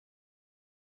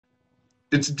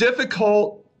It's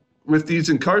difficult with these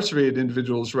incarcerated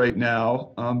individuals right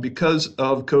now because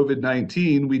of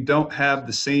COVID-19. We don't have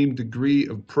the same degree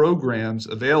of programs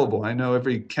available. I know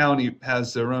every county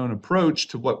has their own approach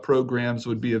to what programs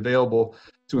would be available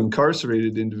to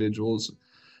incarcerated individuals.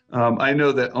 I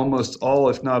know that almost all,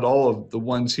 if not all, of the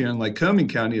ones here in Lycoming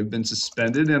County have been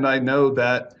suspended, and I know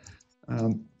that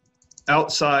um,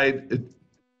 outside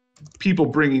people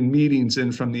bringing meetings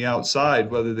in from the outside,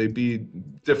 whether they be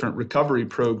different recovery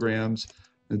programs.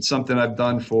 It's something I've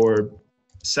done for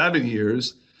 7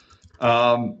 years,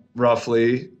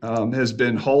 roughly, has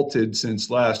been halted since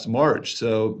last March.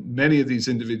 So many of these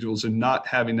individuals are not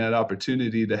having that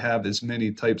opportunity to have as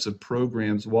many types of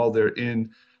programs while they're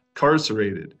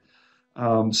incarcerated.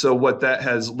 So what that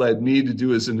has led me to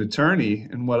do as an attorney,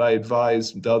 and what I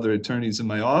advise the other attorneys in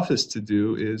my office to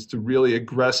do, is to really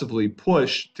aggressively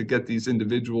push to get these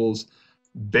individuals'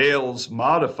 bails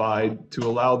modified to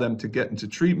allow them to get into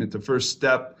treatment. The first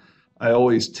step I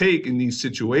always take in these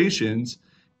situations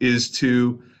is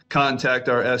to contact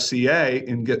our SCA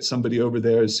and get somebody over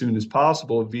there as soon as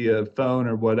possible via phone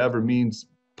or whatever means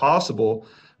possible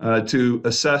to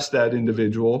assess that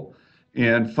individual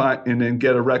and then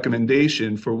get a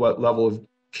recommendation for what level of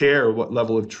care, what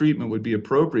level of treatment would be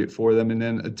appropriate for them, and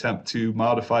then attempt to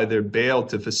modify their bail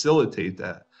to facilitate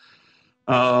that.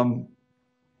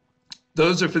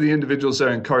 Those are for the individuals that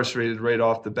are incarcerated right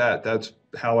off the bat. That's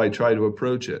how I try to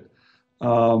approach it.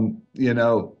 You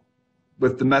know,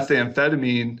 with the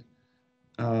methamphetamine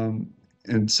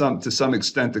and to some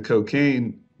extent the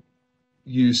cocaine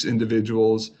use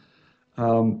individuals,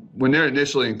 when they're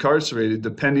initially incarcerated,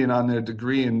 depending on their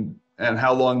degree and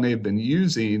how long they've been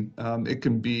using, it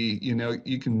can be,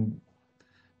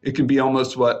 it can be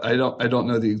almost what I don't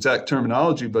know the exact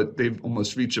terminology, but they've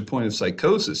almost reached a point of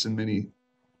psychosis in many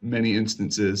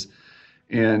instances.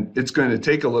 And it's going to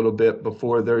take a little bit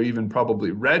before they're even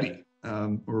probably ready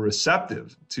or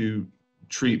receptive to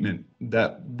treatment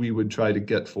that we would try to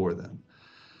get for them.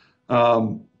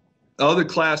 Other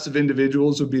class of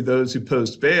individuals would be those who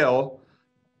post bail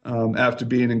after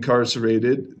being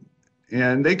incarcerated.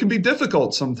 And they can be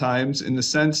difficult sometimes in the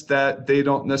sense that they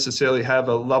don't necessarily have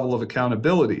a level of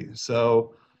accountability.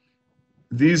 So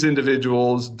these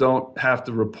individuals don't have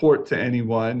to report to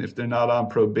anyone if they're not on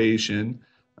probation.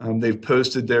 They've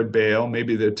posted their bail,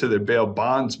 maybe they're to their bail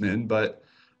bondsman, but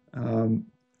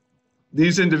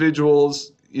these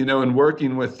individuals, in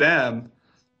working with them,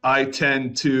 I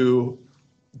tend to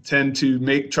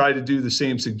try to do the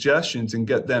same suggestions and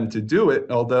get them to do it,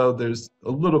 although there's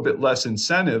a little bit less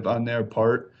incentive on their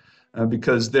part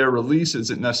because their release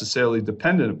isn't necessarily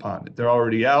dependent upon it. They're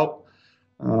already out.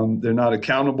 They're not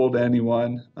accountable to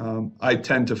anyone. I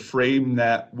tend to frame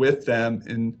that with them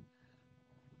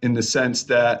in the sense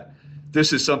that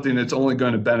this is something that's only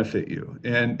going to benefit you.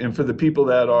 And for the people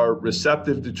that are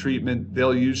receptive to treatment,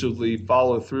 they'll usually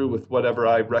follow through with whatever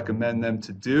I recommend them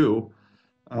to do.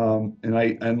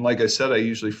 And like I said, I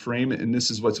usually frame it, and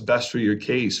this is what's best for your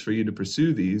case for you to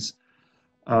pursue these.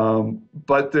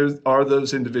 But there are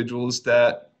those individuals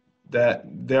that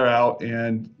they're out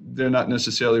and they're not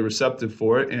necessarily receptive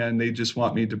for it, and they just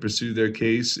want me to pursue their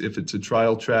case if it's a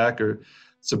trial track or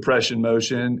suppression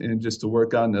motion, and just to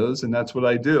work on those, and that's what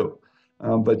I do.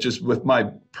 But just with my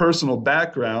personal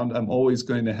background, I'm always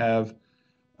going to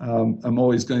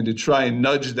try and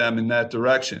nudge them in that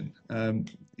direction.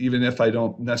 Even if I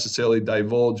don't necessarily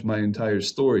divulge my entire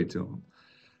story to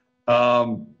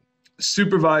them.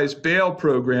 Supervised bail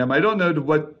program. I don't know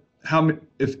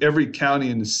if every county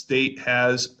in the state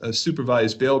has a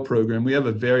supervised bail program. We have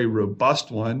a very robust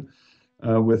one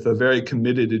with a very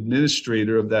committed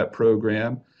administrator of that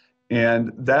program.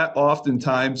 And that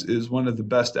oftentimes is one of the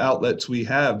best outlets we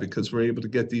have because we're able to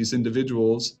get these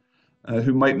individuals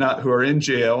who are in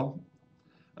jail,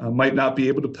 might not be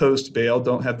able to post bail,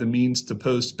 don't have the means to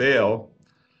post bail,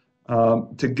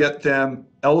 to get them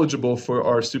eligible for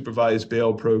our supervised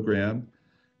bail program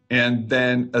and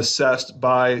then assessed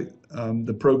by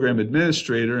the program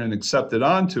administrator and accepted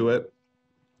onto it.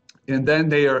 And then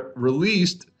they are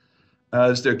released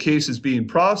as their case is being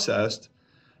processed,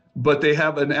 but they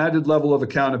have an added level of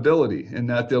accountability in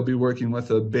that they'll be working with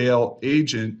a bail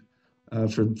agent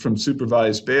from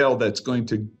supervised bail that's going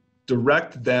to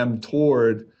direct them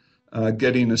toward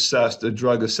getting assessed, a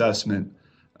drug assessment,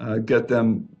 get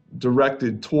them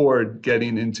directed toward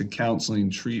getting into counseling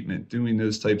treatment, doing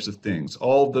those types of things.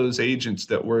 All of those agents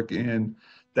that work in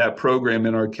that program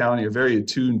in our county are very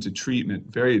attuned to treatment,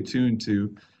 very attuned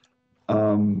to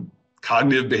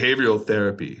cognitive behavioral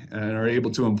therapy, and are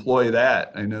able to employ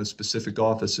that. I know specific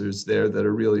officers there that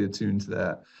are really attuned to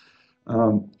that.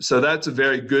 So that's a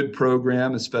very good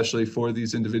program, especially for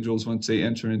these individuals once they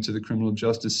enter into the criminal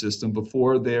justice system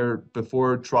before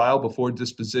trial, before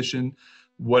disposition,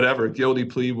 whatever, guilty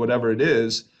plea, whatever it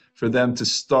is, for them to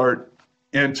start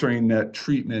entering that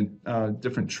treatment,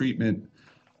 different treatment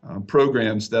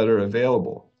programs that are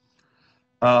available.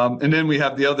 And then we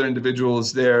have the other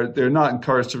individuals there. They're not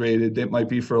incarcerated. It might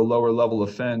be for a lower level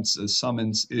offense, a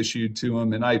summons issued to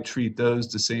them, and I treat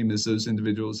those the same as those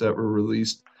individuals that were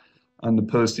released on the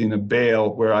posting of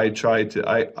bail, where I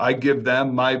give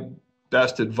them my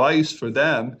best advice for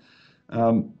them,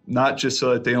 not just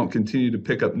so that they don't continue to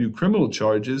pick up new criminal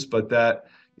charges, but that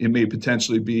it may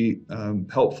potentially be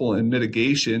helpful in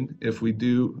mitigation if we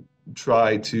do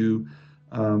try to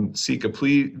seek a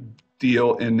plea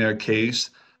deal in their case,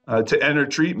 to enter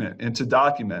treatment and to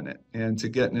document it and to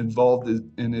get involved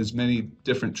in as many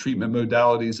different treatment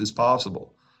modalities as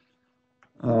possible.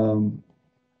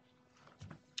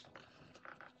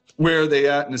 Where are they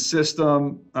at in the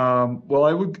system?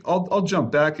 Well, I'll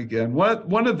jump back again.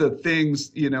 One of the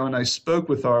things, and I spoke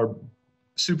with our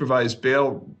supervised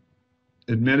bail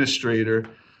administrator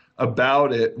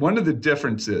about it. One of the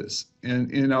differences,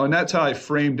 and that's how I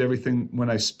framed everything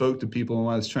when I spoke to people and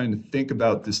when I was trying to think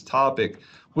about this topic.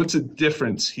 What's the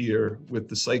difference here with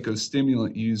the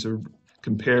psychostimulant user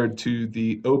compared to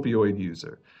the opioid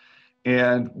user?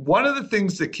 And one of the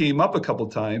things that came up a couple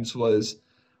times was,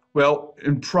 well,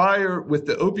 prior with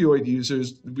the opioid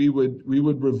users, we would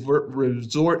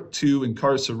resort to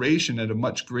incarceration at a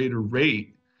much greater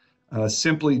rate,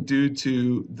 simply due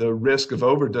to the risk of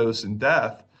overdose and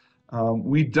death.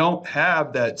 We don't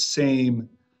have the same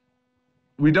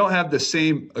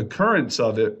occurrence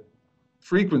of it,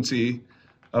 frequency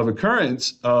of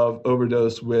occurrence of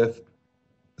overdose with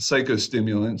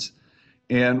psychostimulants,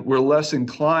 and we're less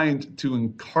inclined to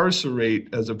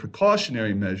incarcerate as a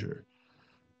precautionary measure.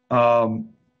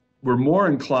 We're more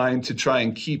inclined to try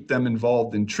and keep them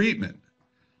involved in treatment.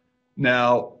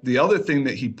 Now, the other thing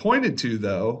that he pointed to,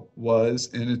 though, was,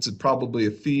 and it's probably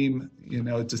a theme,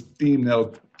 it's a theme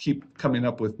that'll keep coming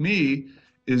up with me,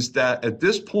 is that at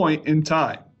this point in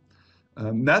time,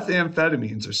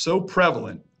 methamphetamines are so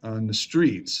prevalent on the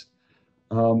streets.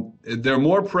 They're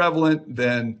more prevalent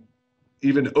than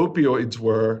even opioids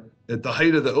were at the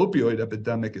height of the opioid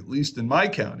epidemic, at least in my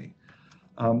county.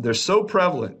 They're so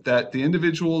prevalent that the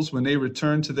individuals, when they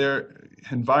return to their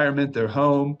environment, their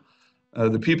home,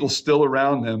 the people still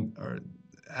around them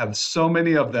have so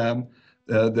many of them.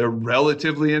 They're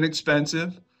relatively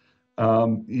inexpensive.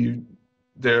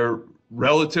 They're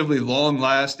relatively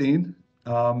long-lasting,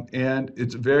 and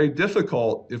it's very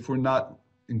difficult if we're not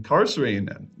incarcerating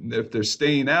them, if they're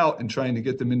staying out and trying to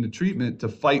get them into treatment, to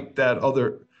fight that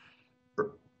other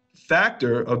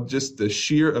factor of just the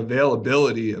sheer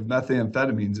availability of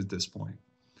methamphetamines at this point.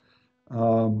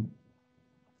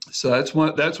 So that's one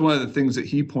of the things that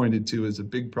he pointed to as a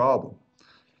big problem,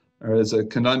 or as a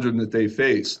conundrum that they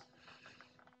face.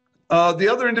 The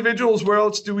other individuals, where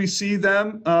else do we see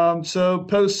them? So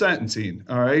post-sentencing,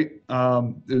 all right?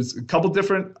 There's a couple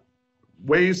different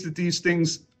ways that these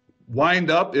things wind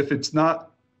up. If it's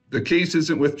not, the case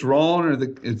isn't withdrawn, or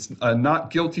it's a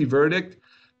not guilty verdict,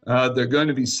 they're going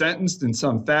to be sentenced in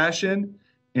some fashion.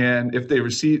 And if they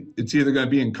receive, it's either going to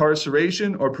be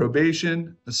incarceration or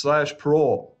probation /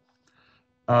 parole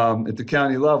at the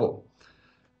county level.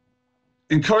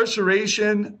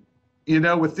 Incarceration,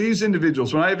 with these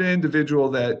individuals, when I have an individual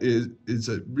that is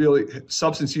a really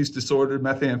substance use disorder,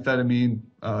 methamphetamine,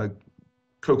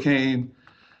 cocaine,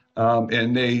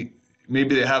 and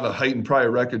maybe they have a heightened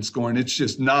prior record score, and it's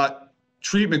just not,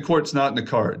 treatment court's not in the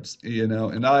cards,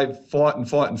 and I've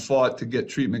fought to get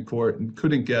treatment court and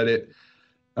couldn't get it.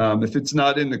 If it's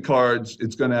not in the cards,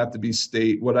 it's going to have to be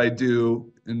state. What I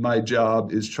do in my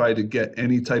job is try to get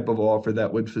any type of offer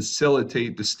that would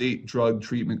facilitate the state drug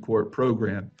treatment court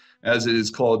program, as it is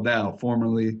called now,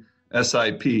 formerly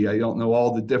SIP. I don't know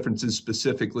all the differences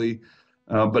specifically,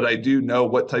 but I do know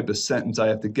what type of sentence I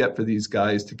have to get for these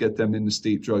guys to get them in the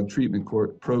state drug treatment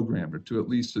court program, or to at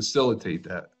least facilitate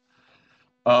that.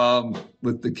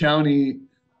 With the county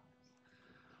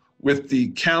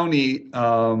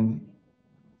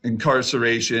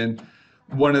incarceration,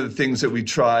 one of the things that we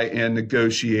try and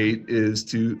negotiate is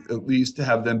to at least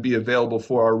have them be available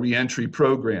for our reentry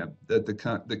program that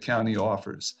the county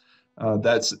offers.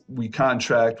 We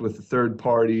contract with a third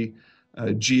party,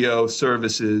 Geo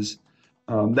Services.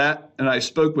 And I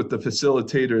spoke with the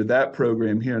facilitator of that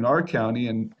program here in our county,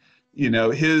 and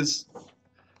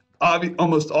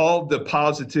almost all of the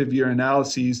positive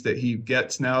urinalyses that he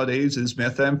gets nowadays is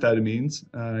methamphetamines.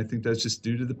 I think that's just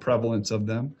due to the prevalence of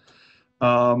them.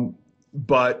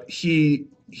 But he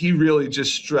he really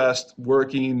just stressed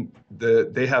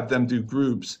they have them do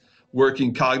groups,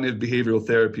 working cognitive behavioral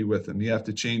therapy with them. You have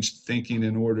to change thinking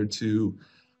in order to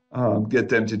get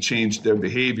them to change their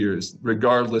behaviors,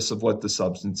 regardless of what the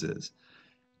substance is.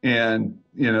 And,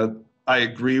 I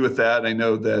agree with that. I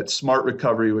know that smart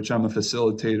recovery, which I'm a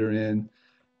facilitator in,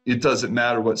 it doesn't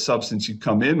matter what substance you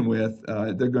come in with,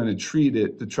 they're going to treat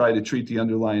it to try to treat the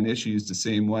underlying issues the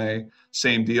same way.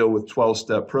 Same deal with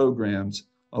 12-step programs.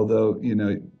 Although,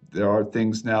 there are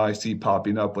things now I see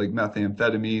popping up like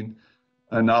methamphetamine,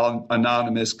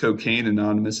 anonymous, cocaine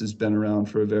anonymous has been around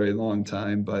for a very long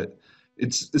time, but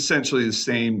it's essentially the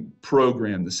same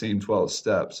program, the same 12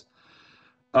 steps.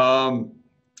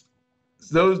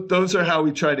 Those are how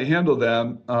we try to handle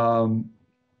them.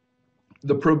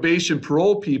 The probation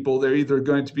parole people, they're either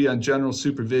going to be on general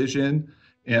supervision,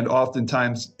 and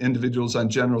oftentimes individuals on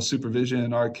general supervision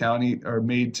in our county are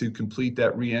made to complete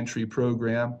that reentry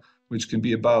program, which can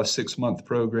be about a 6-month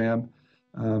program,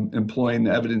 employing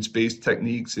evidence-based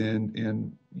techniques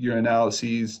in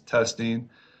urinalyses, testing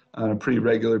on a pretty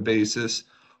regular basis,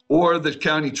 or the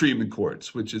county treatment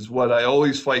courts, which is what I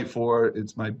always fight for.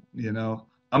 It's my,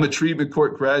 I'm a treatment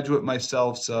court graduate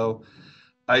myself, so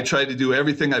I try to do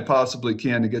everything I possibly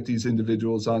can to get these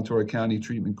individuals onto our county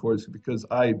treatment courts, because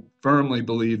I firmly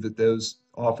believe that those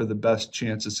offer the best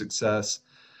chance of success.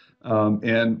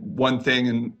 And one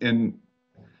thing, and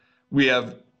we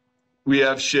have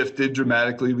shifted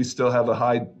dramatically. We still have a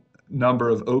high number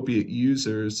of opiate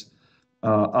users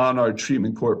on our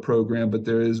treatment court program, but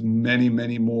there is many,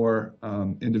 many more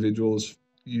individuals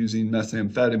using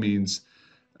methamphetamines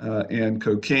and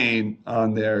cocaine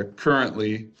on there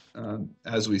currently,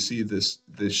 as we see this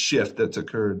shift that's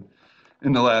occurred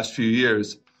in the last few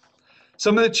years.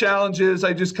 Some of the challenges,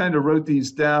 I just kind of wrote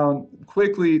these down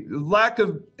quickly. Lack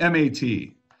of MAT.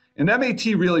 And MAT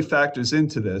really factors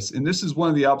into this. And this is one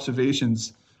of the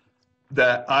observations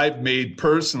that I've made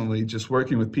personally, just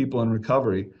working with people in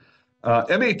recovery.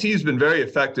 MAT has been very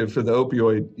effective for the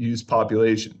opioid use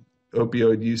population,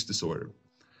 opioid use disorder.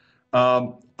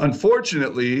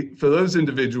 Unfortunately, for those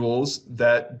individuals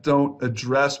that don't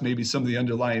address maybe some of the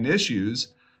underlying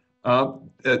issues,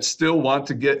 that still want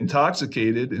to get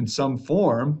intoxicated in some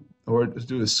form, or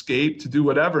to escape, to do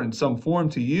whatever in some form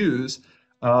to use,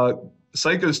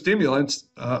 psychostimulants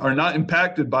are not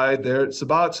impacted by their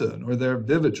Suboxone or their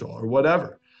Vivitrol or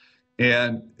whatever.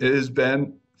 And it has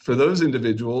been, for those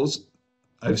individuals,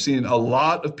 I've seen a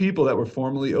lot of people that were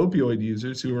formerly opioid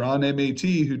users who were on MAT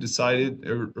who decided,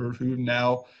 or who are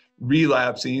now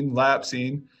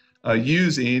lapsing,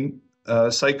 using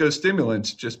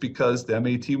psychostimulants just because the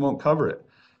MAT won't cover it.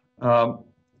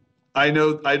 I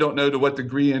don't know to what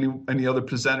degree any other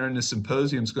presenter in the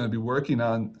symposium is going to be working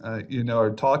on,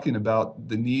 or talking about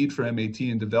the need for MAT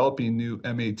and developing new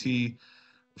MAT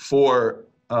for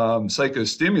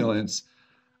psychostimulants.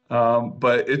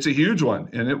 But it's a huge one,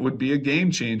 and it would be a game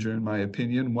changer, in my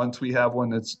opinion, once we have one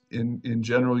that's in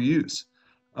general use.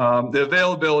 The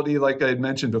availability, like I had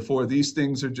mentioned before, these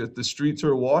things are just, the streets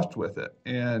are washed with it.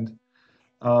 And,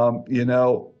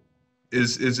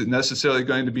 is it necessarily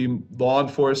going to be law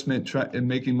enforcement and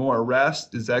making more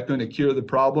arrests? Is that going to cure the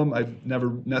problem? I've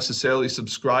never necessarily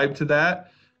subscribed to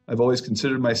that. I've always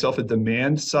considered myself a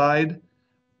demand side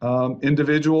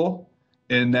individual,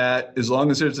 in that as long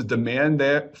as there's a demand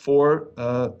there for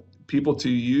people to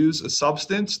use a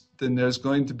substance, then there's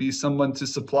going to be someone to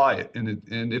supply it.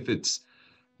 And if it's,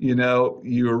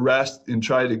 you arrest and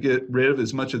try to get rid of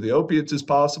as much of the opiates as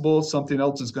possible, something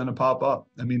else is going to pop up.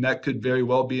 I mean, that could very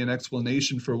well be an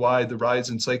explanation for why the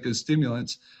rise in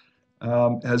psychostimulants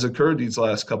has occurred these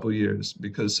last couple of years,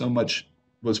 because so much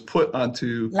was put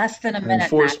onto less than a minute,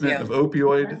 enforcement Matthew. of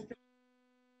opioid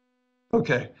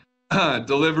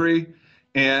delivery,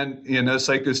 and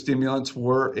psychostimulants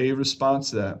were a response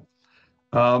to that.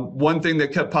 One thing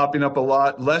that kept popping up a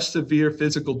lot: less severe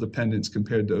physical dependence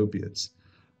compared to opiates.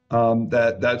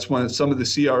 That's when some of the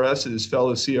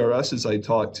fellow CRSs I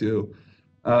talked to,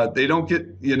 they don't get,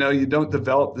 you don't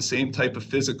develop the same type of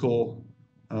physical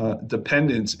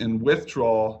dependence and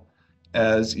withdrawal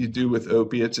as you do with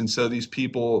opiates. And so these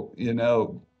people,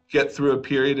 get through a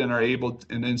period and are able to,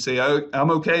 and then say, oh,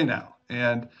 I'm okay now.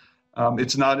 And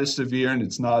it's not as severe and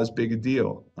it's not as big a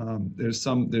deal. There's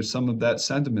some of that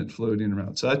sentiment floating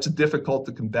around. So that's difficult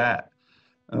to combat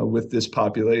with this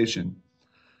population.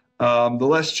 The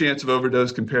less chance of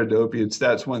overdose compared to opiates.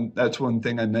 That's one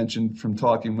thing I mentioned from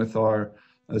talking with our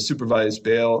supervised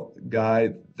bail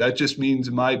guy. That just means,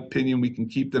 in my opinion, we can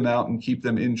keep them out and keep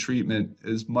them in treatment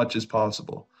as much as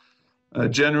possible.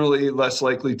 Generally less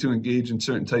likely to engage in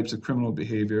certain types of criminal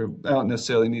behavior. I don't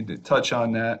necessarily need to touch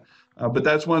on that. But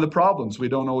that's one of the problems. We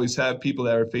don't always have people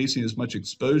that are facing as much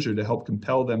exposure to help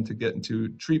compel them to get into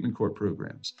treatment court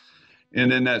programs.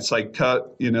 And then that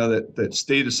that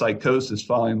state of psychosis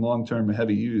following long-term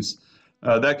heavy use,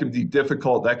 that can be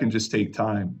difficult. That can just take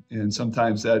time. And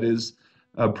sometimes that is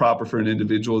proper for an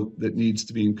individual that needs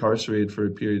to be incarcerated for a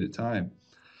period of time.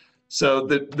 So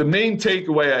the main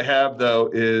takeaway I have, though,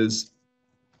 is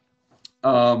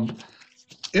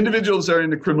individuals that are in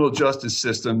the criminal justice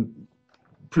system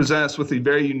present us with a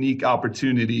very unique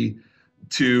opportunity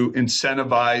to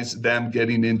incentivize them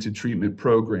getting into treatment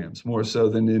programs, more so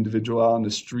than the individual out on the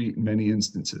street in many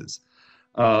instances.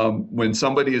 When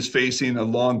somebody is facing a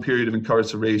long period of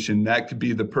incarceration, that could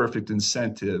be the perfect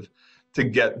incentive to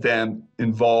get them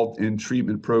involved in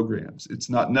treatment programs. It's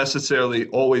not necessarily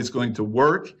always going to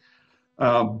work,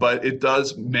 but it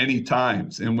does many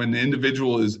times. And when the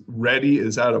individual is ready,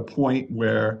 is at a point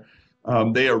where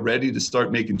they are ready to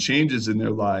start making changes in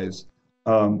their lives,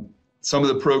 some of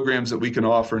the programs that we can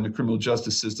offer in the criminal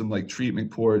justice system, like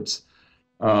treatment courts,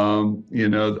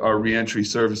 our reentry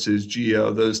services,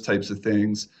 GEO, those types of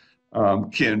things,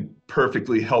 can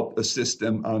perfectly help assist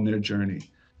them on their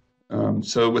journey.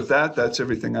 So with that, that's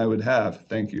everything I would have.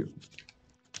 Thank you.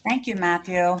 Thank you,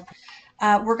 Matthew.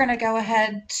 We're going to go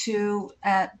ahead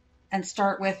and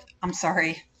start with,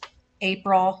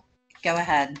 April. Go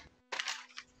ahead.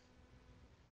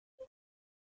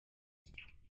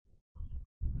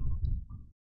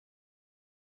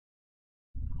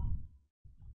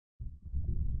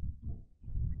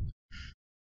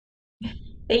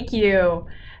 Thank you.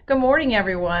 Good morning,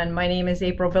 everyone. My name is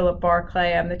April Billett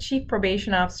Barclay. I'm the Chief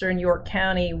Probation Officer in York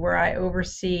County, where I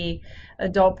oversee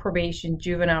adult probation,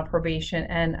 juvenile probation,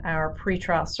 and our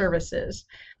pretrial services.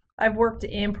 I've worked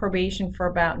in probation for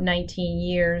about 19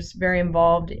 years, very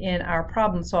involved in our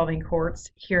problem-solving courts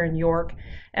here in York.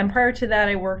 And prior to that,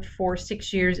 I worked for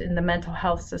 6 years in the mental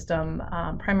health system,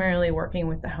 primarily working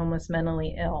with the homeless,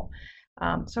 mentally ill.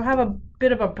 So I have a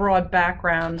bit of a broad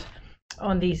background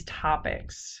on these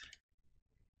topics.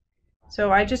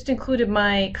 So I just included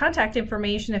my contact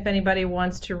information if anybody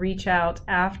wants to reach out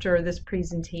after this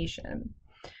presentation.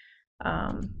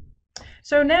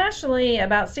 So nationally,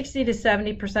 about 60 to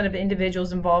 70% of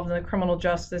individuals involved in the criminal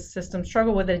justice system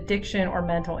struggle with addiction or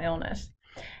mental illness.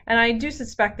 And I do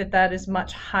suspect that that is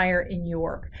much higher in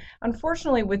York.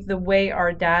 Unfortunately, with the way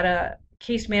our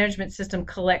case management system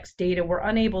collects data, we're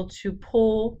unable to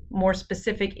pull more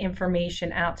specific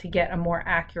information out to get a more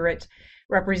accurate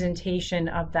representation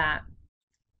of that.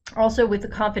 Also, with the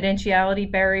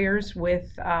confidentiality barriers with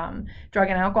drug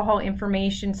and alcohol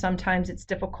information, sometimes it's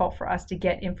difficult for us to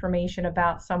get information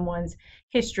about someone's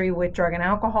history with drug and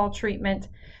alcohol treatment.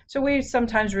 So we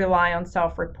sometimes rely on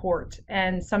self-report,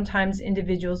 and sometimes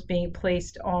individuals being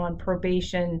placed on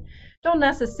probation don't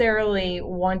necessarily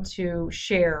want to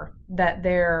share that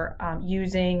they're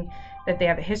that they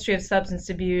have a history of substance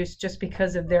abuse, just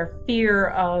because of their fear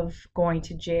of going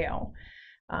to jail.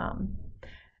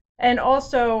 And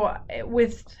also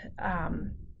with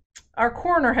our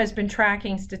coroner has been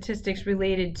tracking statistics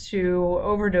related to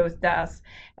overdose deaths,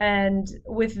 and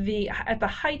at the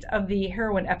height of the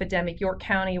heroin epidemic, York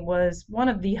County was one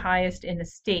of the highest in the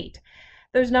state.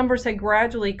 Those numbers had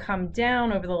gradually come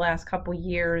down over the last couple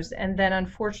years, and then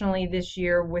unfortunately this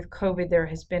year with COVID, there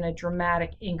has been a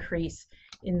dramatic increase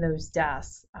in those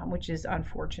deaths, which is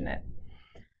unfortunate.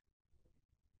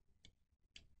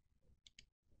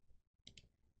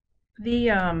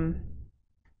 The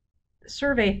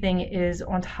survey thing is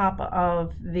on top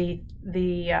of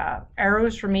the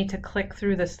arrows for me to click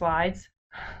through the slides.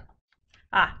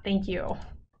 Thank you.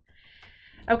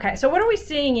 Okay, so what are we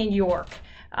seeing in York?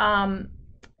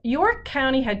 York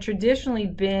County had traditionally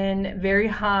been very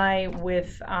high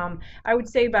with, I would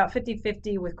say about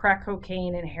 50-50 with crack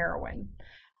cocaine and heroin.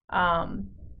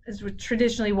 This was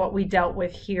traditionally what we dealt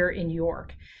with here in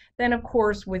York. Then, of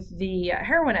course, with the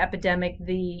heroin epidemic,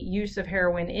 the use of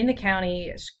heroin in the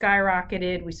county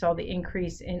skyrocketed. We saw the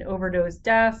increase in overdose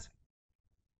deaths.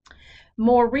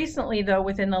 More recently, though,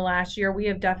 within the last year, we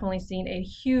have definitely seen a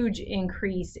huge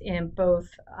increase in both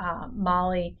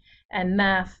Molly and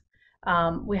meth.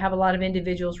 We have a lot of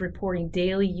individuals reporting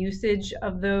daily usage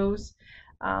of those.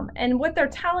 And what they're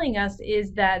telling us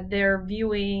is that they're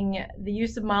viewing the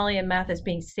use of Molly and meth as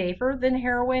being safer than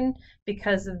heroin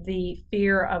because of the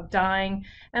fear of dying,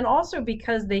 and also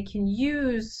because they can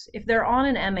use, if they're on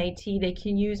an MAT, they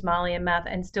can use Molly and meth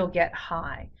and still get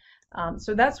high.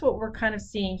 So that's what we're kind of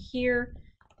seeing here.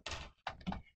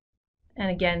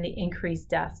 And again, the increased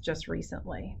deaths just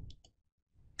recently.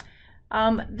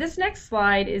 This next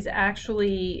slide is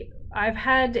actually I've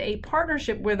had a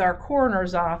partnership with our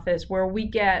coroner's office where we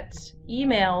get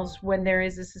emails when there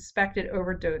is a suspected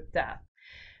overdose death.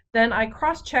 Then I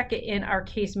cross-check it in our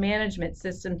case management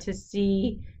system to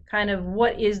see kind of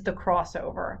what is the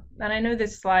crossover. And I know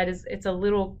this slide it's a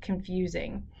little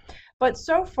confusing. But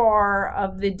so far,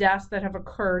 of the deaths that have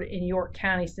occurred in York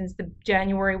County since the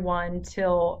January 1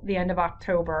 till the end of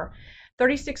October,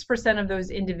 36% of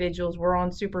those individuals were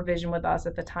on supervision with us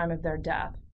at the time of their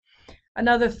death.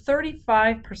 Another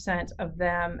 35% of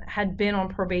them had been on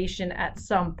probation at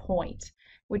some point,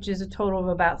 which is a total of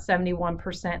about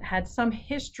 71% had some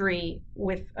history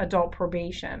with adult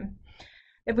probation.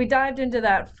 If we dived into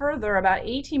that further, about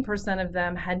 18% of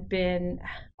them had been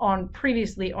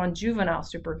previously on juvenile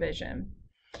supervision.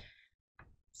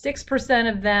 6%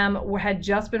 of them had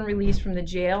just been released from the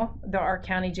jail, our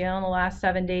county jail, in the last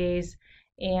 7 days,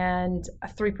 and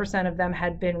 3% of them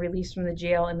had been released from the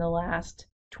jail in the last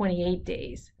 28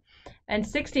 days. And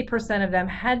 60% of them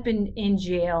had been in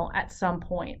jail at some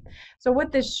point. So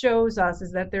what this shows us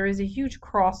is that there is a huge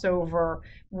crossover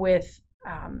with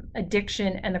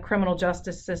addiction and the criminal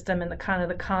justice system and the kind of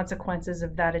the consequences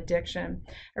of that addiction.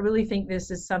 I really think this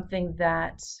is something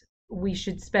that we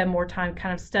should spend more time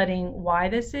kind of studying why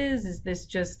this is. Is this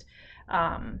just,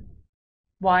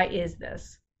 why is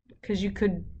this? Because you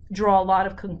could draw a lot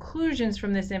of conclusions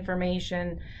from this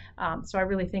information. So I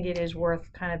really think it is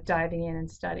worth kind of diving in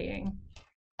and studying.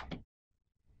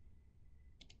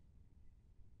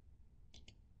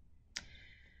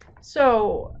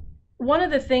 So one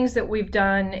of the things that we've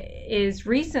done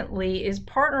recently is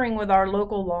partnering with our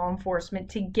local law enforcement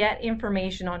to get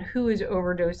information on who is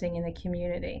overdosing in the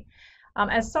community.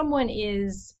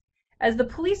 As the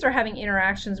police are having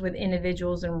interactions with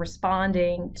individuals and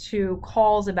responding to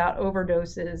calls about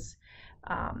overdoses,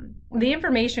 the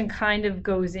information kind of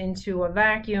goes into a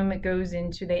vacuum.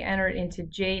 They enter it into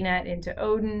JNet, into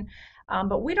Odin,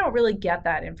 but we don't really get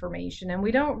that information, and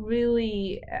we don't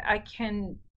really,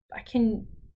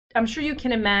 I'm sure you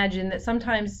can imagine that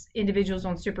sometimes individuals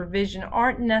on supervision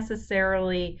aren't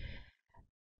necessarily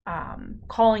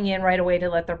calling in right away to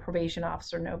let their probation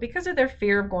officer know because of their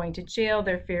fear of going to jail,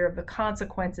 their fear of the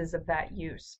consequences of that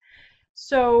use.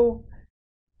 So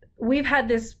we've had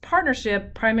this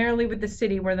partnership primarily with the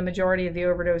city where the majority of the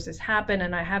overdoses happen,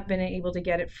 and I have been able to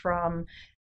get it from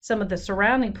some of the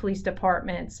surrounding police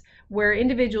departments where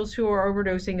individuals who are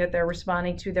overdosing that they're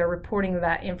responding to, they're reporting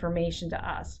that information to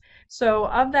us. So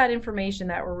of that information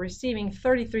that we're receiving,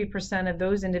 33% of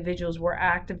those individuals were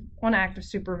on active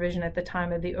supervision at the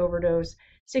time of the overdose.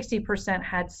 60%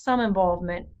 had some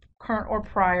involvement, current or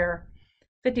prior.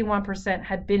 51%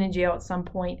 had been in jail at some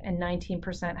point, and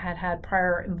 19% had had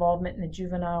prior involvement in the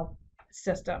juvenile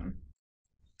system.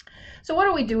 So what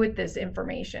do we do with this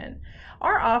information?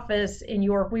 Our office in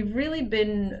York, we've really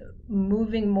been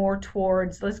moving more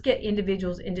towards, let's get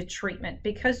individuals into treatment,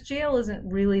 because jail isn't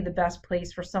really the best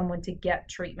place for someone to get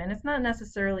treatment. It's not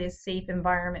necessarily a safe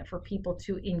environment for people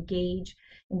to engage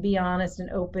and be honest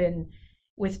and open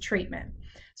with treatment.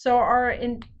 So our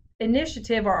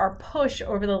initiative, or our push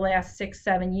over the last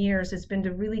 6-7 years, has been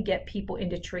to really get people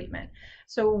into treatment.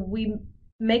 So we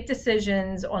make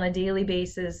decisions on a daily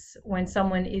basis when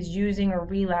someone is using or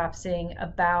relapsing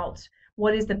about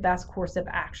what is the best course of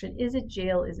action. Is it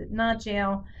jail? Is it not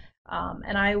jail?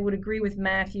 And I would agree with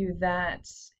Matthew that,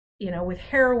 with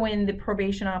heroin, the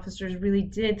probation officers really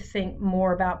did think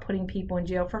more about putting people in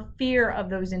jail for fear of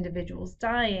those individuals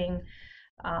dying,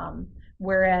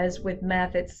 whereas with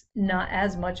meth, it's not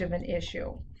as much of an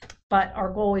issue. But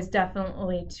our goal is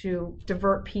definitely to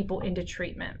divert people into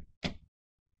treatment.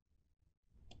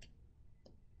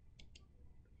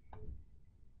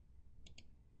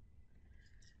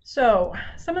 So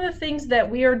some of the things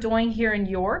that we are doing here in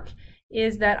York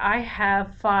is that I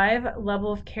have 5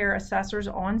 level of care assessors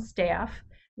on staff.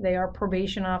 They are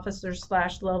probation officers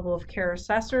 / level of care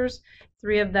assessors.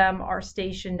 3 of them are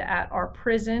stationed at our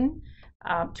prison.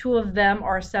 2 of them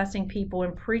are assessing people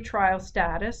in pretrial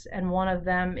status, and 1 of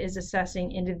them is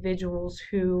assessing individuals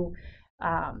who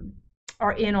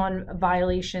are in on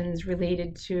violations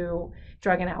related to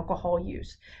drug and alcohol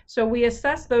use. So we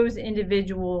assess those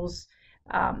individuals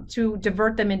to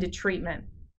divert them into treatment.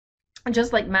 And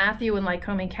just like Matthew and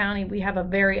Lycoming County, we have a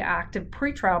very active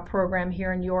pretrial program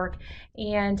here in York,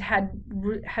 and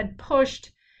had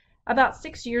pushed. About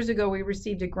 6 years ago, we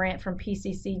received a grant from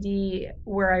PCCD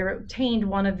where I obtained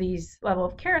one of these level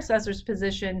of care assessors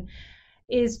position,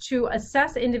 is to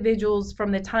assess individuals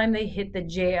from the time they hit the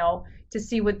jail to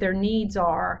see what their needs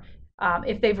are.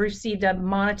 If they've received a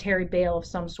monetary bail of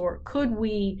some sort, could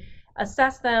we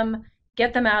assess them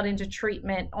get them out into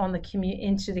treatment on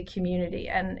into the community.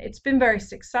 And it's been very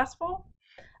successful.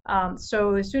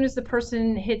 So as soon as the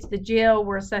person hits the jail,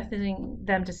 we're assessing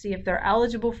them to see if they're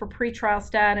eligible for pretrial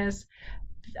status.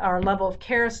 Our level of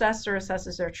care assessor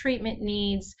assesses their treatment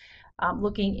needs,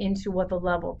 looking into what the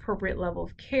appropriate level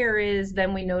of care is.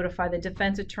 Then we notify the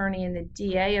defense attorney and the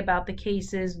DA about the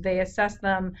cases. They assess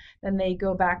them, then they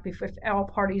go back before, if all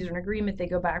parties are in agreement, they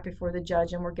go back before the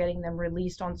judge, and we're getting them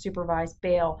released on supervised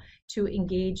bail to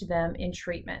engage them in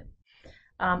treatment.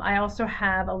 I also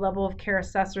have a level of care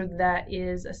assessor that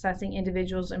is assessing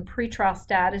individuals in pretrial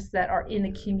status that are in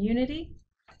the community.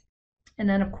 And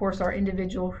then, of course, our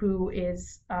individual who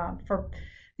is for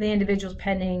the individuals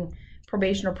pending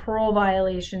probation or parole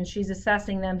violations, she's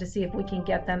assessing them to see if we can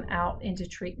get them out into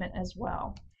treatment as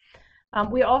well.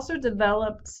 We also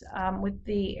developed with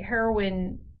the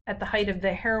heroin, at the height of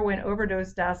the heroin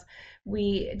overdose deaths,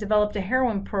 we developed a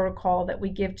heroin protocol that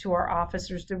we give to our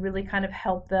officers to really kind of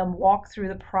help them walk through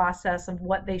the process of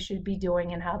what they should be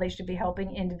doing and how they should be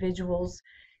helping individuals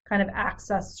kind of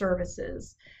access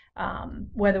services.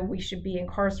 Whether we should be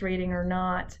incarcerating or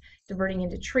not, diverting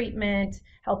into treatment,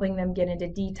 helping them get into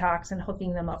detox, and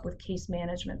hooking them up with case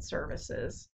management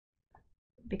services.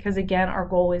 Because again, our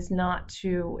goal is not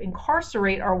to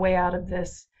incarcerate our way out of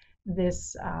this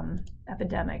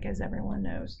epidemic, as everyone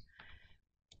knows.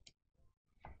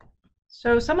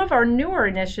 So some of our newer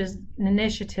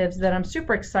initiatives that I'm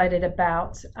super excited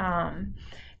about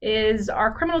is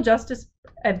our Criminal Justice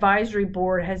Advisory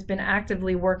Board has been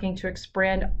actively working to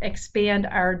expand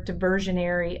our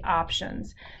diversionary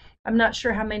options. I'm not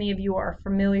sure how many of you are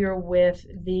familiar with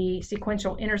the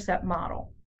sequential intercept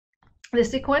model. The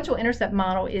sequential intercept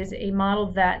model is a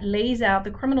model that lays out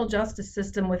the criminal justice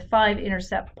system with 5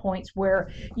 intercept points where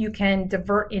you can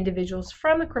divert individuals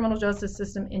from the criminal justice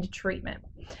system into treatment.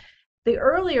 The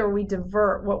earlier we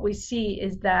divert, what we see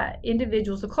is that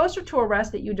individuals, the closer to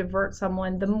arrest that you divert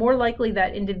someone, the more likely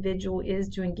that individual is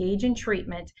to engage in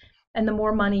treatment, and the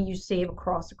more money you save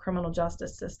across the criminal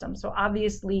justice system. So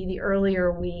obviously, the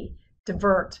earlier we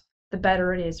divert, the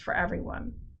better it is for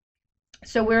everyone.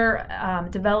 So we're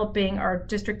developing, our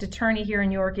district attorney here in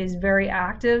New York is very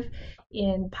active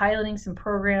in piloting some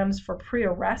programs for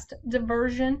pre-arrest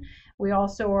diversion. We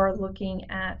also are looking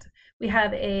at, we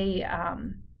have a,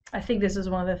 I think this is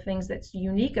one of the things that's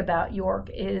unique about York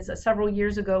is several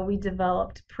years ago we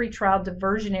developed pretrial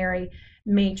diversionary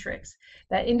matrix,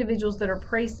 that individuals that are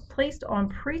placed on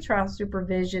pretrial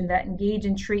supervision that engage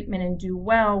in treatment and do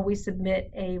well, we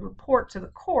submit a report to the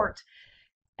court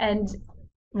and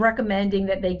recommending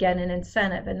that they get an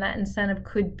incentive, and that incentive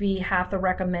could be half the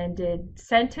recommended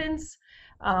sentence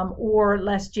or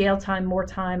less jail time, more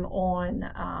time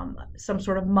on some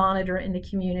sort of monitor in the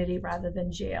community rather than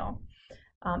jail.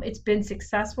 It's been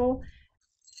successful,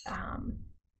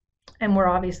 and we're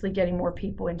obviously getting more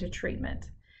people into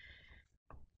treatment.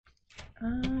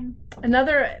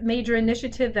 Another major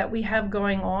initiative that we have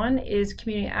going on is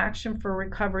Community Action for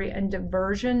Recovery and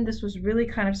Diversion. This was really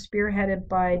kind of spearheaded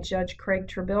by Judge Craig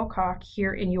Trebilcock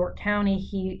here in York County.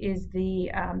 He is the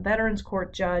Veterans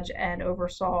Court judge and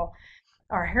oversaw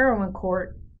our heroin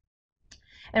court,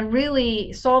 and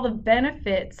really saw the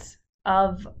benefits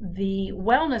of the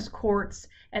wellness courts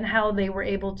and how they were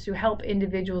able to help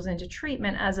individuals into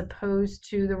treatment as opposed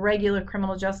to the regular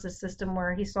criminal justice system,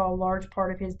 where he saw a large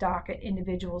part of his docket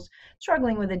individuals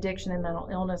struggling with addiction and mental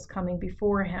illness coming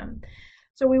before him.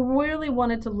 So we really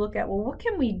wanted to look at, well, what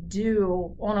can we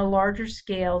do on a larger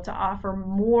scale to offer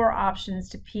more options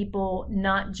to people,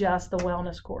 not just the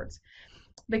wellness courts?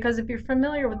 Because if you're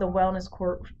familiar with the wellness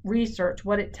court research,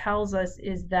 what it tells us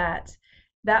is that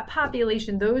that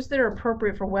population, those that are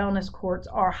appropriate for wellness courts,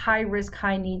 are high risk,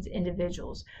 high needs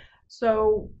individuals.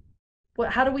 So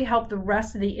how do we help the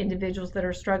rest of the individuals that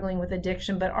are struggling with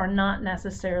addiction but are not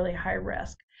necessarily high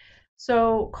risk?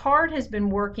 So CARD has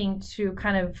been working to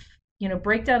kind of,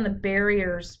 break down the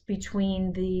barriers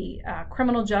between the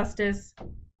criminal justice,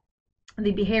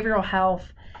 the behavioral health,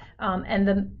 and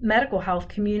the medical health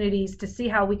communities to see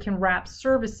how we can wrap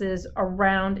services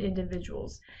around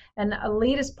individuals. And a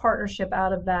latest partnership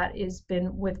out of that has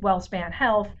been with WellSpan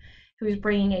Health, who's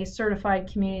bringing a certified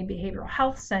community behavioral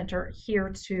health center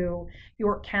here to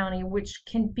York County, which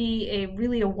can be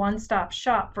really a one-stop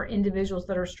shop for individuals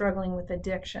that are struggling with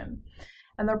addiction.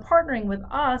 And they're partnering with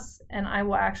us, and I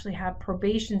will actually have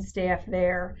probation staff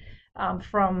there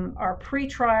from our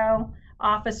pretrial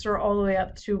officer all the way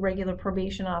up to regular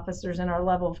probation officers and our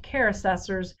level of care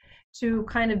assessors to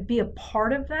kind of be a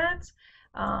part of that.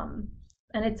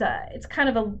 And it's kind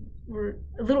of a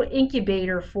a little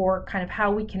incubator for kind of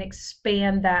how we can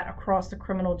expand that across the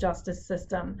criminal justice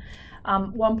system.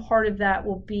 One part of that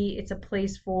will be it's a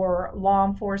place for law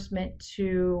enforcement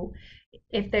to,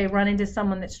 if they run into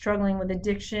someone that's struggling with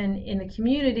addiction in the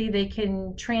community, they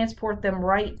can transport them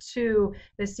right to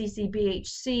the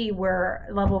CCBHC, where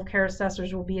level of care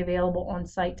assessors will be available on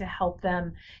site to help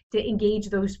them to engage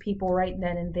those people right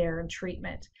then and there in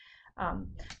treatment.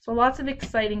 So lots of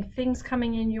exciting things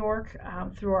coming in York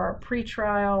through our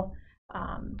pretrial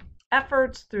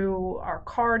efforts, through our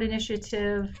CARD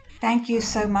initiative. Thank you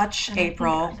so much,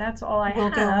 April. That's all I We'll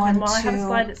have. go on And while I have a to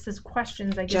slide that says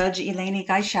questions, I guess. Judge Eleni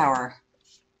Geishauer.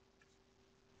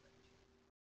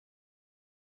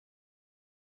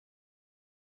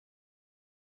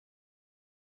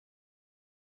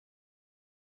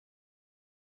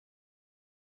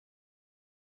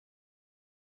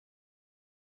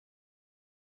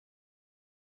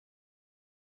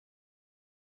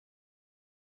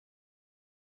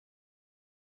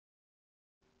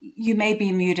 You may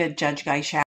be muted, Judge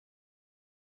Geishauer.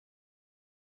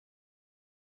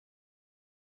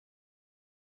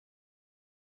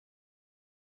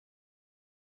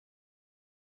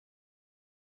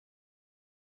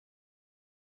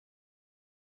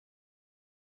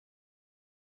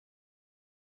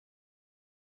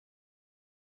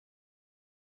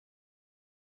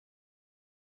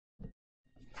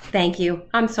 Thank you.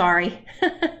 I'm sorry.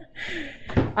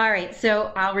 All right,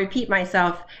 so I'll repeat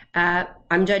myself.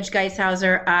 I'm Judge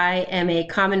Geishauser. I am a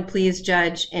common pleas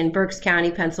judge in Berks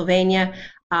County, Pennsylvania.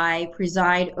 I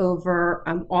preside over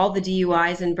all the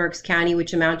DUIs in Berks County,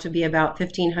 which amount to be about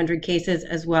 1,500 cases,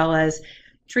 as well as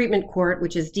treatment court,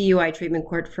 which is DUI treatment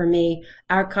court for me.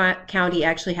 Our county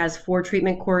actually has 4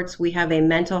 treatment courts. We have a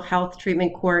mental health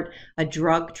treatment court, a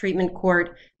drug treatment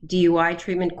court, DUI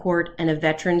treatment court, and a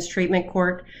veterans treatment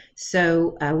court.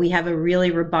 So we have a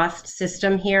really robust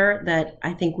system here that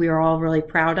I think we are all really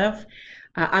proud of.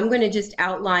 I'm going to just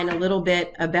outline a little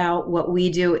bit about what we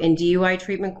do in DUI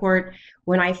treatment court.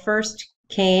 When I first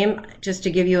came, just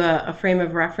to give you a frame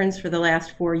of reference for the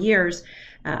last 4 years,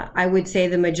 I would say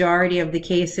the majority of the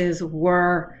cases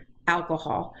were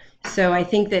alcohol. So I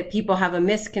think that people have a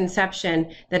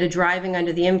misconception that a driving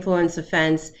under the influence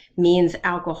offense means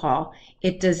alcohol.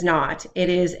 It does not. It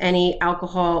is any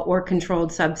alcohol or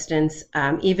controlled substance.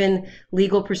 Even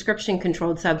legal prescription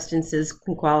controlled substances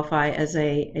can qualify as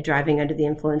a driving under the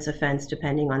influence offense,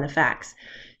 depending on the facts.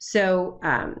 So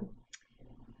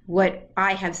what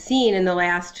I have seen in the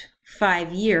last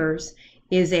 5 years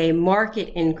is a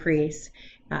market increase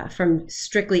from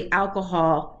strictly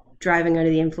alcohol driving under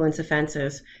the influence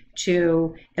offenses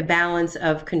to a balance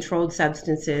of controlled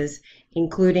substances,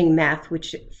 including meth,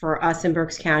 which for us in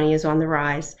Berks County is on the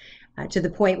rise, to the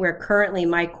point where currently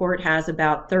my court has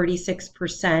about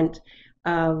 36%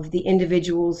 of the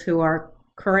individuals who are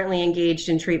currently engaged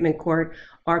in treatment court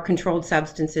are controlled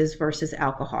substances versus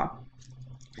alcohol.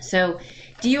 So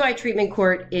DUI treatment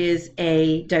court is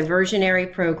a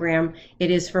diversionary program.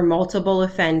 It is for multiple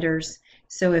offenders.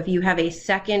 So if you have a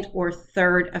second or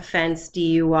third offense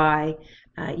DUI,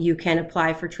 you can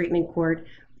apply for treatment court.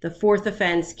 The fourth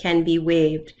offense can be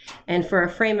waived. And for a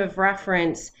frame of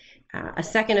reference, a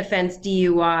second offense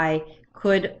DUI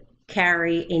could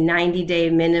carry a 90-day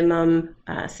minimum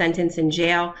sentence in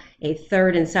jail. A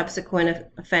third and subsequent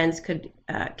offense could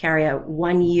carry a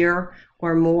 1 year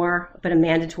or more, but a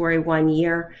mandatory 1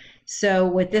 year. So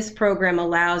what this program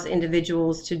allows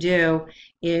individuals to do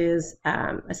is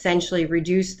essentially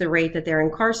reduce the rate that they're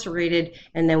incarcerated,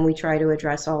 and then we try to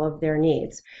address all of their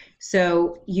needs.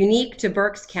 So unique to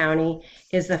Berks County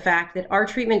is the fact that our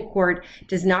treatment court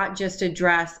does not just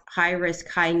address high-risk,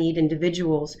 high-need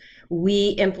individuals. We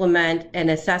implement an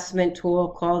assessment tool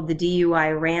called the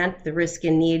DUI RANT, the Risk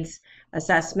and Needs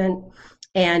Assessment.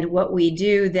 And what we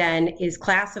do then is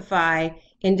classify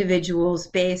individuals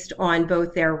based on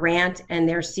both their RANT and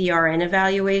their CRN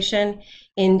evaluation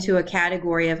into a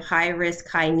category of high risk,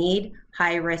 high need,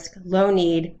 high risk, low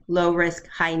need, low risk,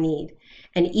 high need.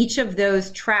 And each of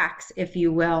those tracks, if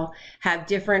you will, have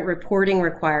different reporting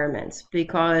requirements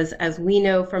because, as we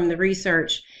know from the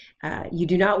research, you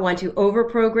do not want to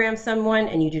overprogram someone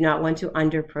and you do not want to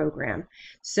underprogram.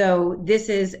 So this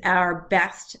is our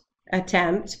best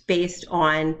attempt based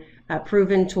on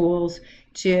proven tools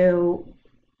to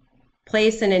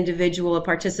place an individual, a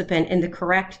participant, in the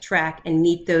correct track and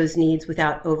meet those needs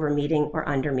without over-meeting or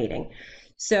under-meeting.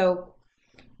 So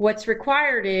what's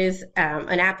required is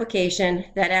an application.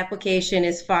 That application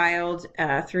is filed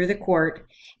through the court,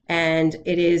 and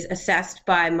it is assessed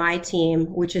by my team,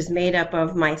 which is made up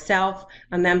of myself,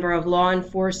 a member of law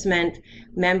enforcement,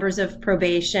 members of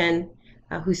probation,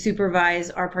 who supervise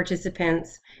our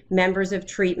participants, members of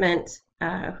treatment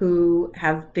who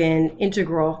have been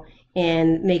integral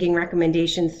in making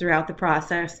recommendations throughout the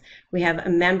process. We have a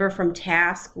member from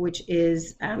TASK, which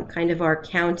is kind of our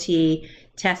county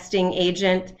testing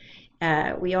agent.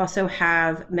 We also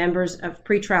have members of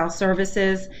pretrial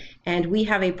services, and we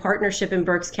have a partnership in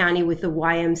Berks County with the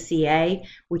YMCA,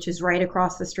 which is right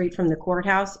across the street from the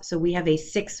courthouse. So we have a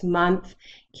 6-month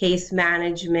case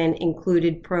management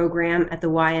included program at the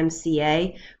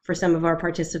YMCA for some of our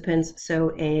participants. So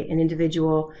an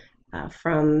individual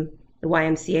from the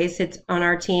YMCA sits on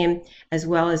our team, as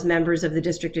well as members of the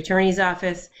district attorney's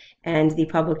office and the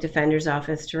public defender's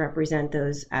office to represent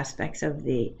those aspects of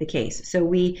the case. So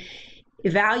we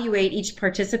evaluate each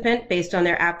participant based on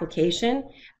their application.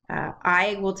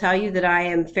 I will tell you that I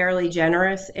am fairly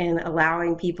generous in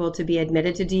allowing people to be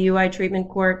admitted to DUI treatment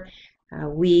court.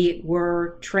 We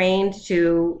were trained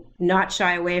to not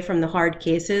shy away from the hard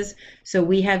cases, so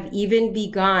we have even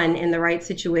begun in the right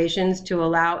situations to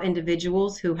allow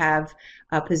individuals who have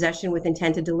possession with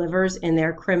intent to deliver in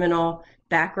their criminal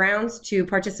backgrounds to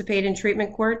participate in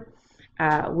treatment court,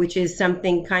 which is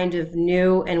something kind of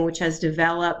new and which has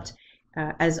developed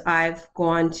as I've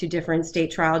gone to different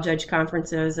state trial judge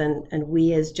conferences, and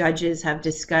we as judges have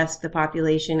discussed the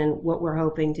population and what we're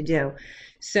hoping to do.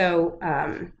 So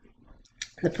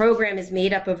the program is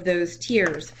made up of those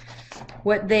tiers.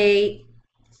 The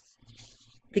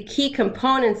key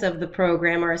components of the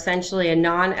program are essentially a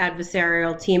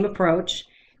non-adversarial team approach,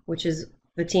 which is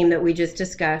the team that we just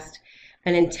discussed,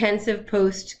 an intensive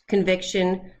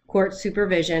post-conviction court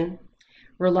supervision,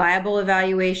 reliable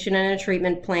evaluation and a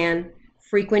treatment plan,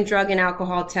 frequent drug and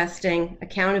alcohol testing,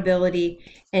 accountability,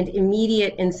 and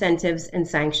immediate incentives and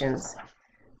sanctions.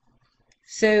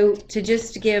 So to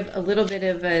just give a little bit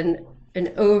of an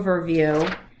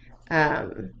overview,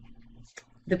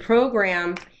 the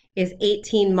program is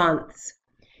 18 months.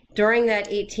 During that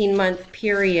 18-month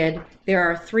period, there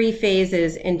are 3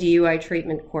 phases in DUI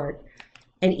treatment court,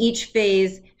 and each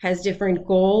phase has different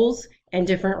goals and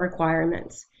different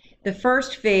requirements. The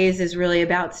first phase is really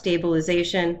about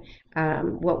stabilization.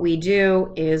 What we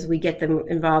do is we get them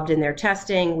involved in their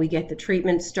testing, we get the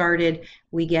treatment started,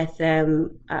 we get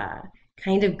them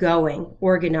kind of going,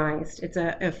 organized. It's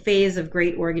a phase of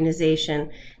great organization.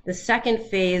 The second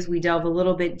phase, we delve a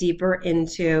little bit deeper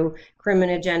into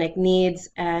criminogenic needs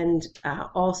and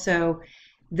also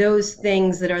those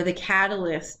things that are the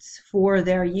catalysts for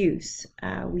their use.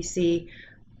 We see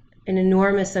an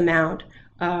enormous amount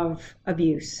of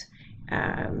abuse.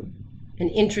 An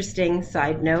interesting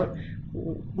side note,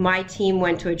 my team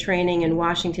went to a training in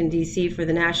Washington, D.C. for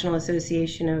the National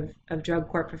Association of Drug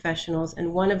Court Professionals,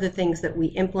 and one of the things that we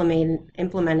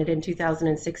implemented in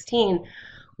 2016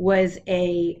 was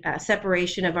a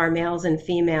separation of our males and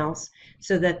females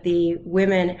so that the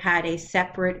women had a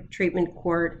separate treatment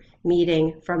court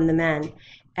meeting from the men.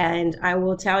 And I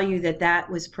will tell you that that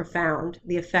was profound.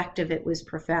 The effect of it was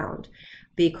profound,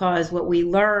 because what we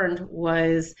learned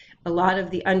was a lot of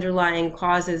the underlying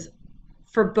causes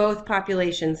for both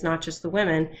populations, not just the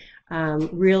women,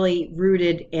 really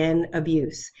rooted in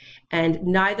abuse. And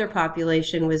neither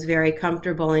population was very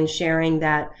comfortable in sharing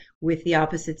that with the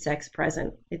opposite sex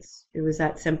present. It was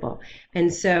that simple.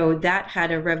 And so that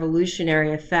had a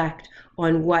revolutionary effect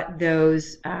on what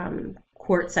those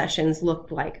court sessions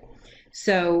looked like.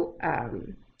 So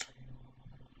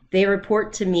they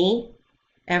report to me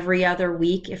every other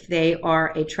week if they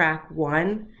are a track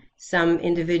 1. Some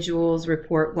individuals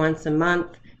report once a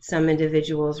month. Some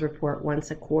individuals report once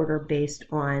a quarter based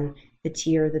on the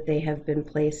tier that they have been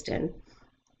placed in.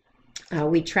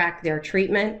 We track their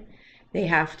treatment. They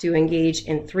have to engage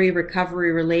in 3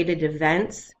 recovery-related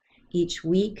events each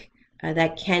week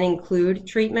that can include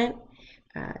treatment.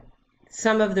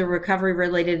 Some of the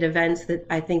recovery-related events that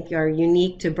I think are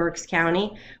unique to Berks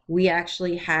County, we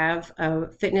actually have a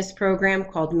fitness program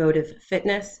called Motive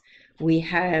Fitness. We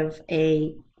have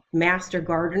a Master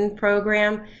Garden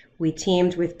program. We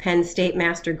teamed with Penn State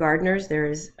Master Gardeners. There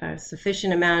is a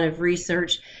sufficient amount of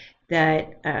research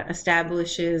that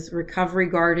establishes recovery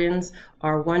gardens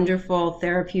are wonderful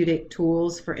therapeutic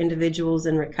tools for individuals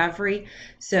in recovery.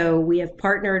 So we have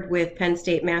partnered with Penn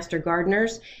State Master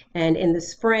Gardeners, and in the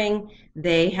spring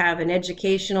they have an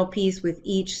educational piece with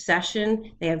each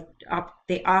session. They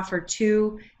offer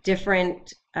 2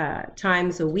 different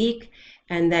times a week,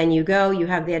 and then you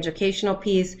have the educational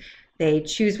piece. They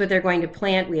choose what they're going to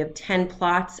plant. We have 10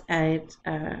 plots at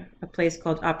a place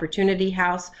called Opportunity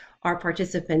House. Our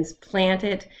participants plant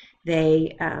it,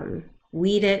 they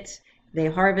weed it, they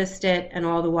harvest it, and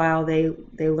all the while they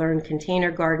learn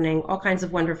container gardening, all kinds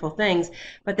of wonderful things.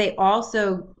 But they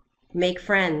also make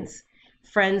friends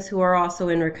who are also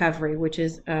in recovery, which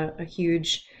is a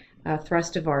huge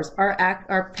thrust of ours.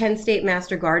 Our Penn State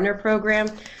Master Gardener program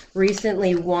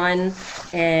recently won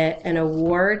an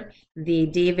award, the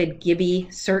David Gibby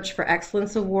Search for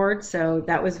Excellence Award. So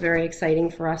that was very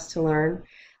exciting for us to learn.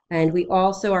 And we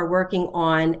also are working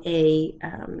on a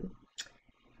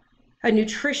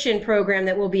nutrition program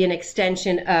that will be an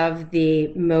extension of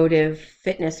the Motive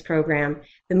Fitness program.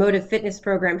 The Motive Fitness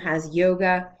program has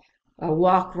yoga, a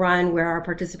walk run, where our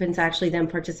participants actually then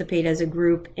participate as a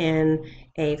group in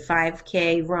a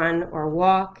 5K run or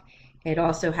walk. It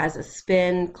also has a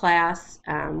spin class,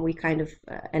 and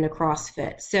a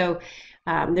CrossFit. So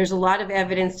there's a lot of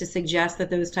evidence to suggest that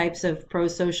those types of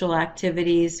pro-social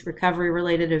activities,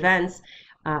 recovery-related events,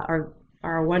 are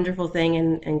a wonderful thing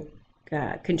and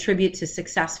contribute to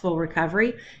successful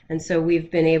recovery. And so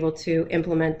we've been able to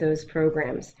implement those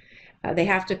programs. They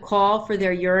have to call for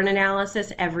their urine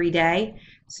analysis every day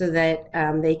so that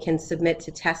they can submit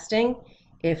to testing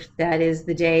if that is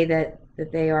the day that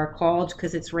they are called,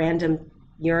 because it's random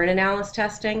urine analysis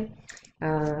testing.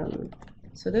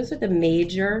 So those are the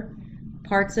major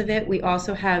parts of it. We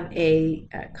also have a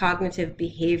cognitive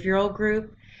behavioral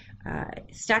group.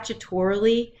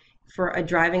 Statutorily, for a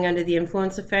driving under the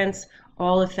influence offense,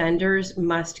 all offenders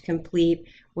must complete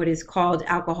what is called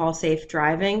alcohol safe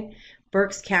driving.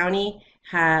 Berks County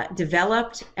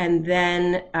developed and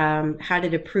then had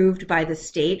it approved by the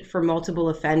state for multiple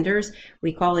offenders.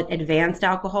 We call it advanced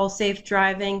alcohol safe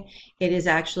driving. It is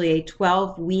actually a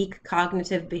 12-week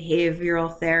cognitive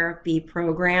behavioral therapy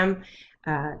program.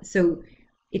 So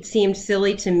it seemed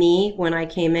silly to me when I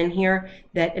came in here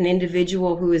that an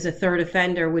individual who is a third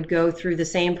offender would go through the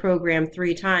same program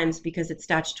 3 times because it's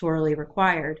statutorily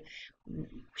required.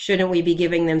 Shouldn't we be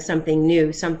giving them something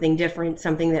new, something different,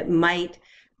 something that might,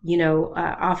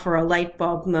 offer a light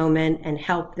bulb moment and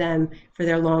help them for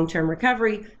their long-term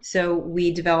recovery? So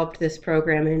we developed this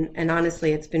program, and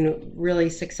honestly, it's been really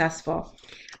successful.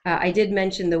 I did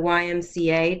mention the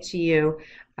YMCA to you.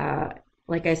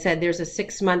 Like I said, there's a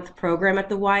 6-month program at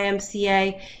the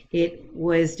YMCA. It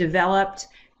was developed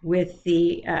with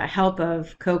the help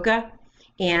of COCA,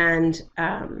 and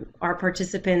our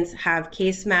participants have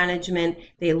case management.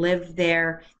 They live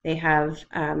there. They have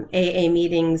AA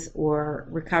meetings or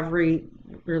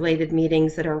recovery-related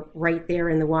meetings that are right there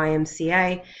in the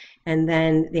YMCA. And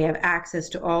then they have access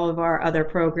to all of our other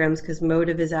programs because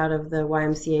Motive is out of the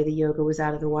YMCA, the yoga was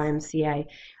out of the YMCA.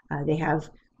 They have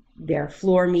their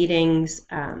floor meetings,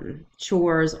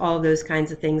 chores, all of those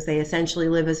kinds of things. They essentially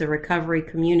live as a recovery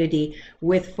community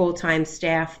with full-time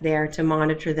staff there to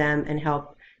monitor them and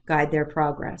help guide their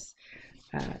progress.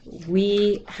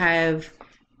 We have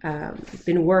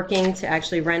been working to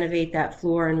actually renovate that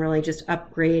floor and really just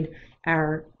upgrade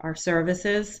our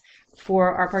services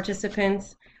for our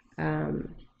participants.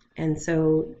 And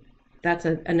so that's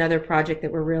another project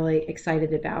that we're really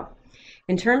excited about.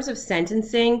 In terms of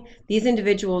sentencing, these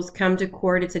individuals come to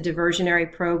court. It's a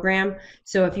diversionary program.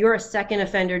 So if you're a second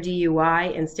offender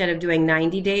DUI, instead of doing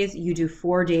 90 days, you do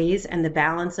 4 days, and the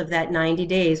balance of that 90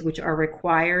 days, which are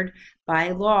required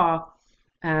by law,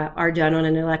 are done on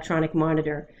an electronic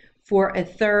monitor. For a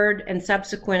third and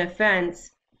subsequent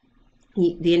offense,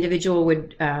 the individual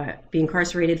would be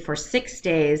incarcerated for 6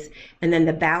 days, and then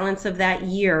the balance of that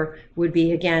year would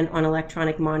be again on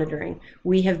electronic monitoring.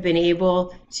 We have been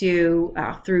able to,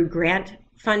 through grant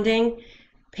funding,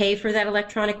 pay for that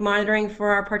electronic monitoring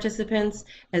for our participants,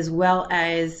 as well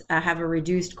as have a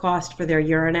reduced cost for their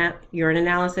urine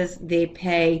analysis. They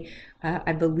pay,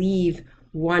 I believe,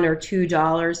 $1 or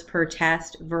 $2 per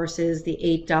test versus the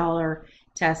 $8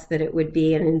 test that it would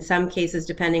be. And in some cases,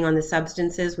 depending on the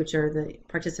substances, which are the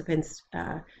participants'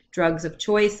 drugs of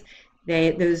choice,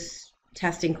 those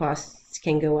testing costs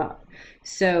can go up.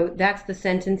 So that's the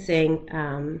sentencing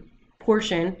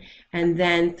portion. And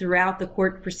then throughout the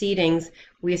court proceedings,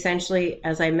 we essentially,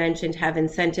 as I mentioned, have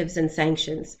incentives and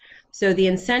sanctions. So the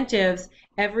incentives,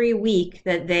 every week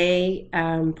that they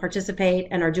participate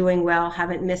and are doing well,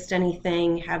 haven't missed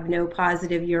anything, have no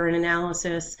positive urine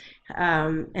analysis,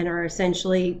 and are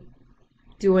essentially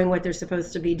doing what they're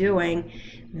supposed to be doing,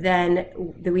 then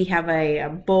we have a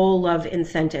bowl of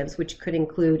incentives, which could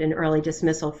include an early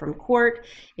dismissal from court.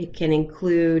 It can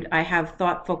include, I have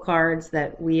thoughtful cards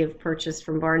that we have purchased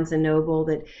from Barnes & Noble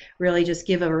that really just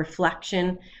give a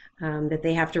reflection that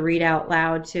they have to read out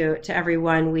loud to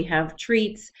everyone. We have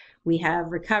treats, we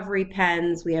have recovery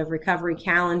pens, we have recovery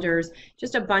calendars,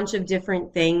 just a bunch of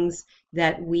different things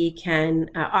that we can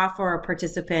offer a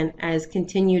participant as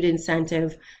continued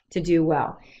incentive to do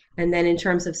well. And then in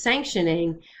terms of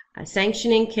sanctioning,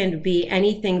 Sanctioning can be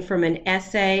anything from an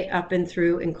essay up and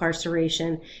through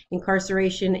incarceration.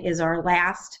 Incarceration is our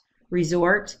last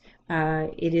resort.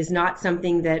 It is not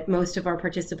something that most of our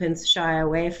participants shy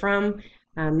away from.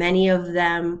 Many of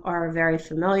them are very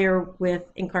familiar with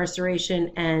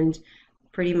incarceration and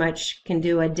pretty much can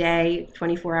do a day,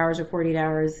 24 hours or 48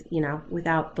 hours,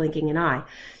 without blinking an eye.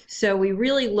 So we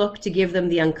really look to give them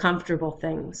the uncomfortable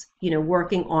things,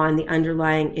 working on the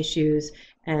underlying issues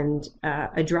and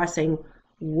addressing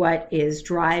what is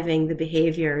driving the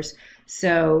behaviors.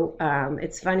 So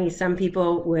it's funny, some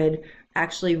people would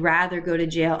actually rather go to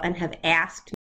jail and have asked